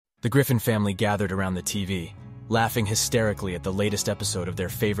The Griffin family gathered around the TV, laughing hysterically at the latest episode of their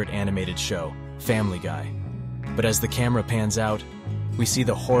favorite animated show, Family Guy. But as the camera pans out, we see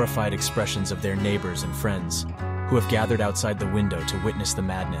the horrified expressions of their neighbors and friends, who have gathered outside the window to witness the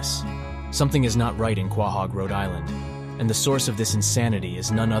madness. Something is not right in Quahog, Rhode Island, and the source of this insanity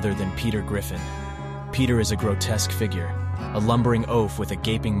is none other than Peter Griffin. Peter is a grotesque figure, a lumbering oaf with a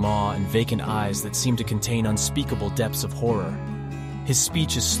gaping maw and vacant eyes that seem to contain unspeakable depths of horror. His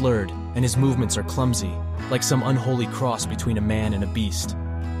speech is slurred, and his movements are clumsy, like some unholy cross between a man and a beast.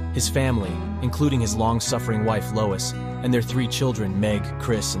 His family, including his long-suffering wife Lois, and their 3 children, Meg,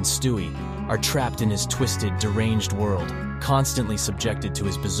 Chris, and Stewie, are trapped in his twisted, deranged world, constantly subjected to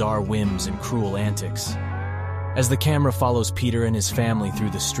his bizarre whims and cruel antics. As the camera follows Peter and his family through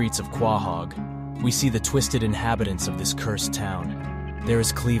the streets of Quahog, we see the twisted inhabitants of this cursed town. There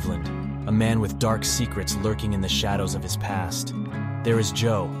is Cleveland, a man with dark secrets lurking in the shadows of his past. There is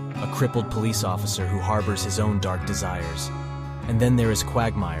Joe, a crippled police officer who harbors his own dark desires. And then there is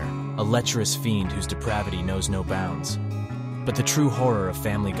Quagmire, a lecherous fiend whose depravity knows no bounds. But the true horror of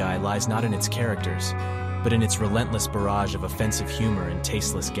Family Guy lies not in its characters, but in its relentless barrage of offensive humor and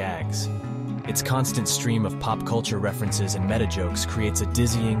tasteless gags. Its constant stream of pop culture references and meta-jokes creates a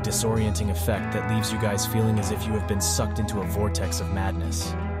dizzying, disorienting effect that leaves you guys feeling as if you have been sucked into a vortex of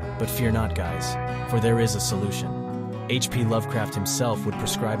madness. But fear not, guys, for there is a solution. H.P. Lovecraft himself would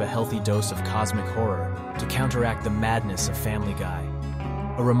prescribe a healthy dose of cosmic horror to counteract the madness of Family Guy.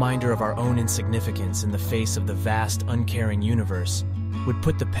 A reminder of our own insignificance in the face of the vast, uncaring universe would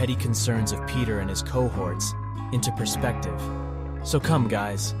put the petty concerns of Peter and his cohorts into perspective. So come,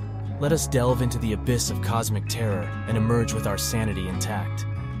 guys, let us delve into the abyss of cosmic terror and emerge with our sanity intact.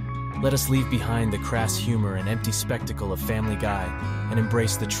 Let us leave behind the crass humor and empty spectacle of Family Guy and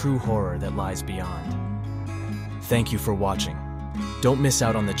embrace the true horror that lies beyond. Thank you for watching. Don't miss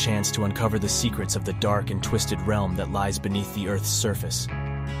out on the chance to uncover the secrets of the dark and twisted realm that lies beneath the Earth's surface.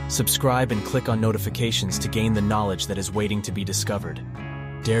 Subscribe and click on notifications to gain the knowledge that is waiting to be discovered.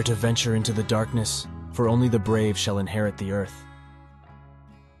 Dare to venture into the darkness, for only the brave shall inherit the Earth.